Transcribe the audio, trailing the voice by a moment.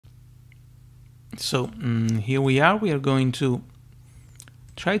So here we are going to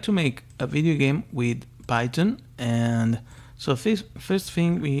try to make a video game with Python. And so first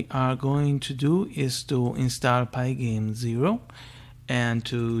thing we are going to do is to install pgzero, and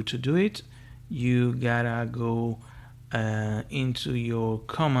to do it you gotta go into your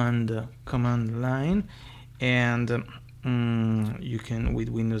command line, and you can, with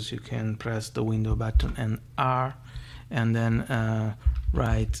Windows, you can press the window button and R, and then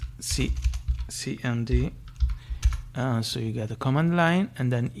write cmd. So you get a command line, and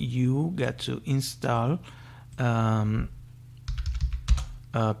then you get to install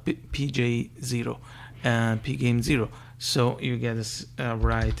pgzero, pgzero. So you get to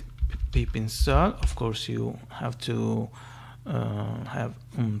write pip install. Of course, you have to have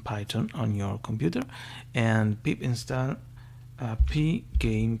Python on your computer, and pip install pgzero,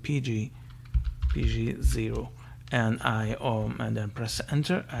 and and then press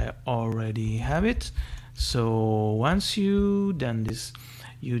enter. I already have it. So once you done this,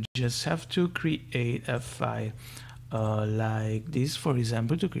 you just have to create a file like this, for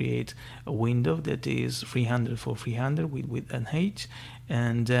example, to create a window that is 300 for 300 with width and height,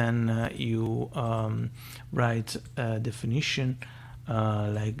 and then you write a definition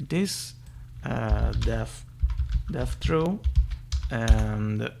like this, def throw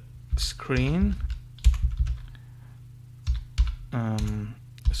and screen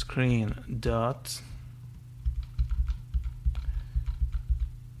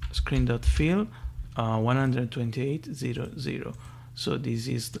screen.fill 128.00. So this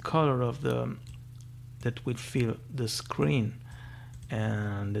is the color of that will fill the screen,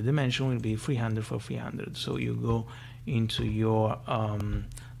 and the dimension will be 300 for 300. So you go into your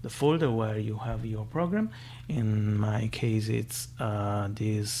the folder where you have your program. In my case, it's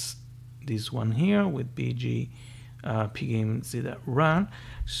this one here with pgzrun.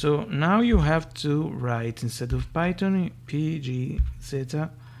 So now you have to write, instead of Python, pgzrun,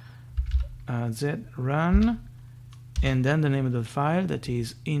 and then the name of the file, that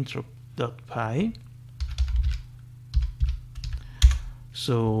is intro.py.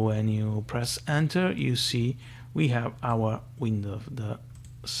 So when you press enter, you see we have our window. The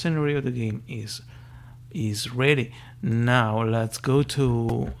scenario of the game is ready. Now let's go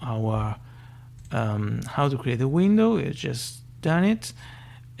to our how to create a window. We just done it,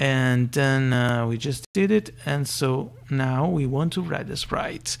 and then we just did it. And so now we want to write the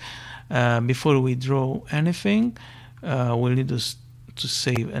sprites. Before we draw anything, we'll need to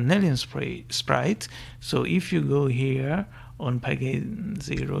save an alien sprite. So if you go here on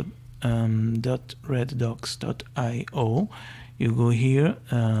pgzero.reddocs.io, you go here,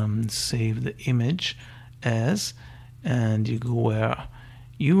 save the image as, and you go where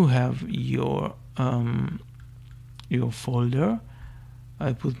you have your folder.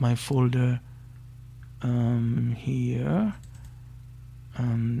 I put my folder here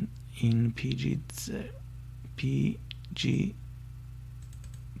in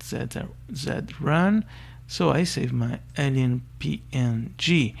pgzrun. So I save my alien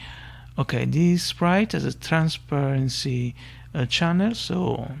PNG. Okay, this sprite has a transparency channel,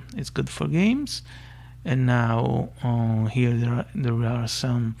 so it's good for games. And now here there are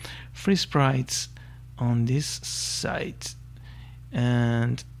some free sprites on this site,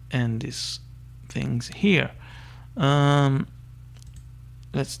 and these things here.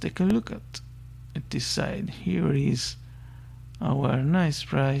 Let's take a look at this side. Here is our nice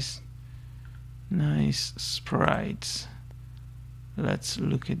sprites. Let's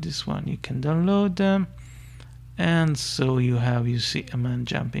look at this one. You can download them, and so you see a man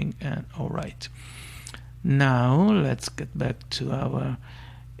jumping, and all right. Now let's get back to our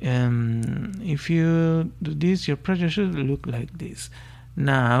if you do this, your project should look like this.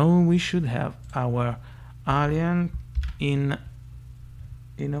 Now we should have our alien in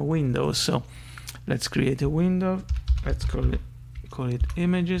a window. So let's create a window. Let's call it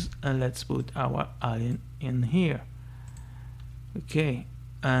images, and let's put our alien in here. Okay,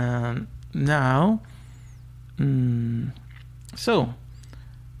 now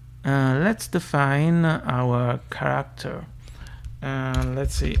let's define our character.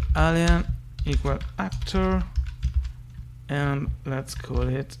 Let's say alien equal actor, and let's call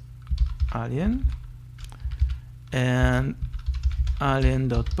it alien, and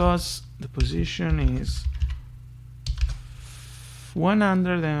alien.pos, the position is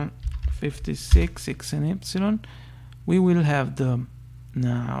 156 x and epsilon. We will have the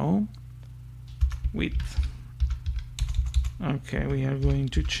now width. Okay, we are going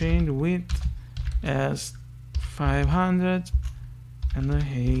to change width as 500 and the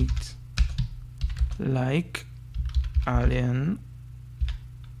height like alien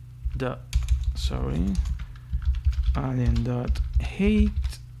the alien.height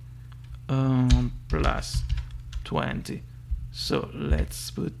plus 20. So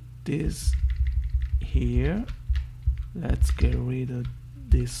let's put this here. Let's get rid of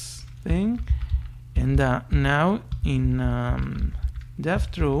this thing, and now in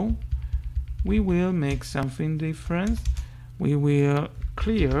depth row we will make something different. We will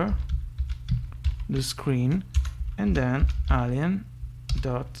clear the screen and then alien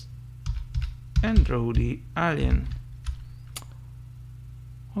dot and draw the alien.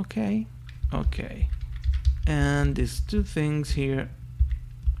 Okay, and these two things here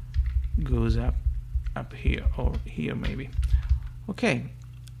goes up here or here maybe. Okay,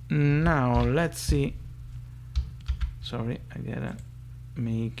 now let's see. Sorry, I gotta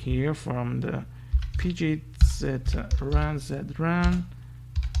make here from the pgzrun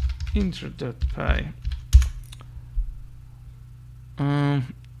intro.py.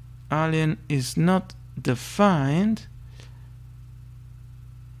 Alien is not defined,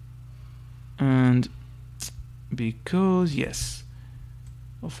 and because yes,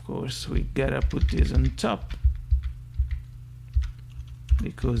 of course we gotta put this on top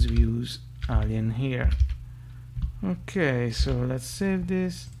because we use alien here. Okay, so let's save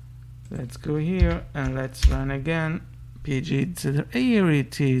this, let's go here and let's run again. pgzero, here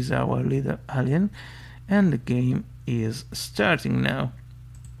it is, our little alien, and the game is starting now.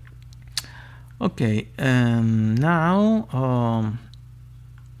 Okay, now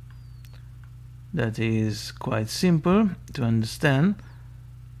that is quite simple to understand.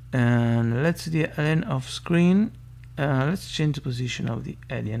 And let's see the alien off screen. Let's change the position of the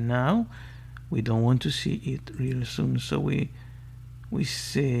alien now. We don't want to see it real soon, so we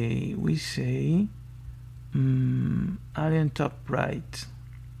say alien top right.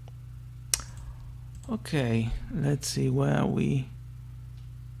 Okay, let's see where we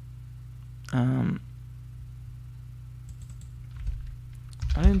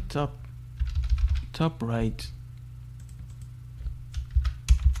alien top right,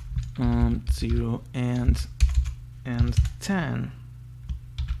 0 and 10.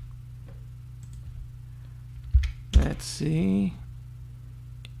 Let's see.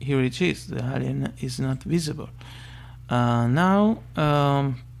 Here it is. The alien is not visible. Now,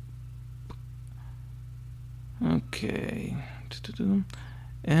 okay,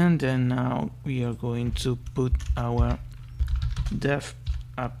 and then now we are going to put our def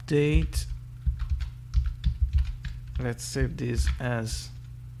update. Let's save this as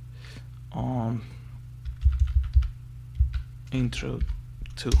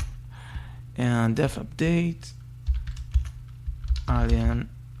intro.2 and def update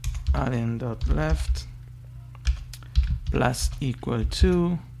alien.left plus equal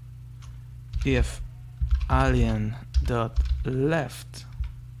to if alien.left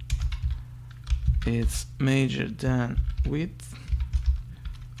is major than width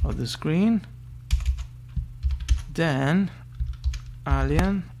of the screen, then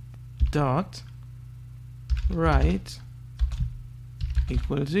alien dot right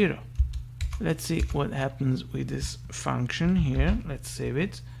equals 0. Let's see what happens with this function here. Let's save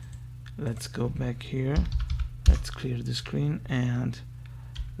it. Let's go back here. Let's clear the screen and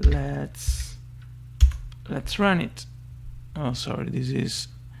let's run it. Oh, sorry, this is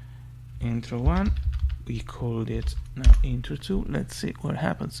intro 1. We called it now intro 2. Let's see what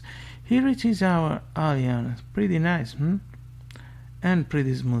happens. Here it is, our alien. Pretty nice, and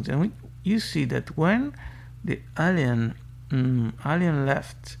pretty smooth. And you see that when the alien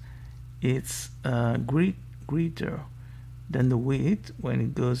left, it's greater than the width. When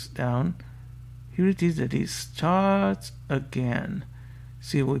it goes down, here it is that it starts again.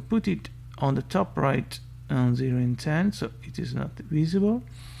 See, we put it on the top right on 0 and 10, so it is not visible,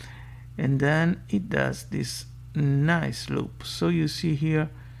 and then it does this nice loop. So you see here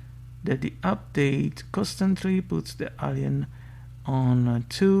that the update constantly puts the alien on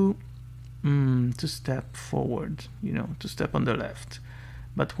two step forward, to step on the left.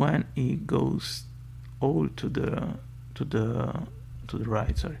 But when it goes all to the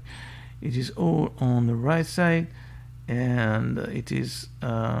right, sorry, it is all on the right side, and it is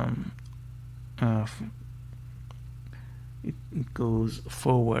it goes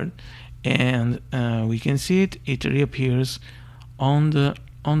forward, and we can see it reappears on the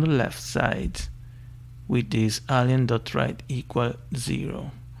left side with this alien.right equal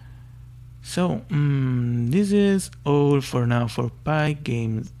 0. So this is all for now for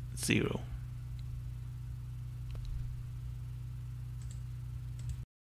pgzero.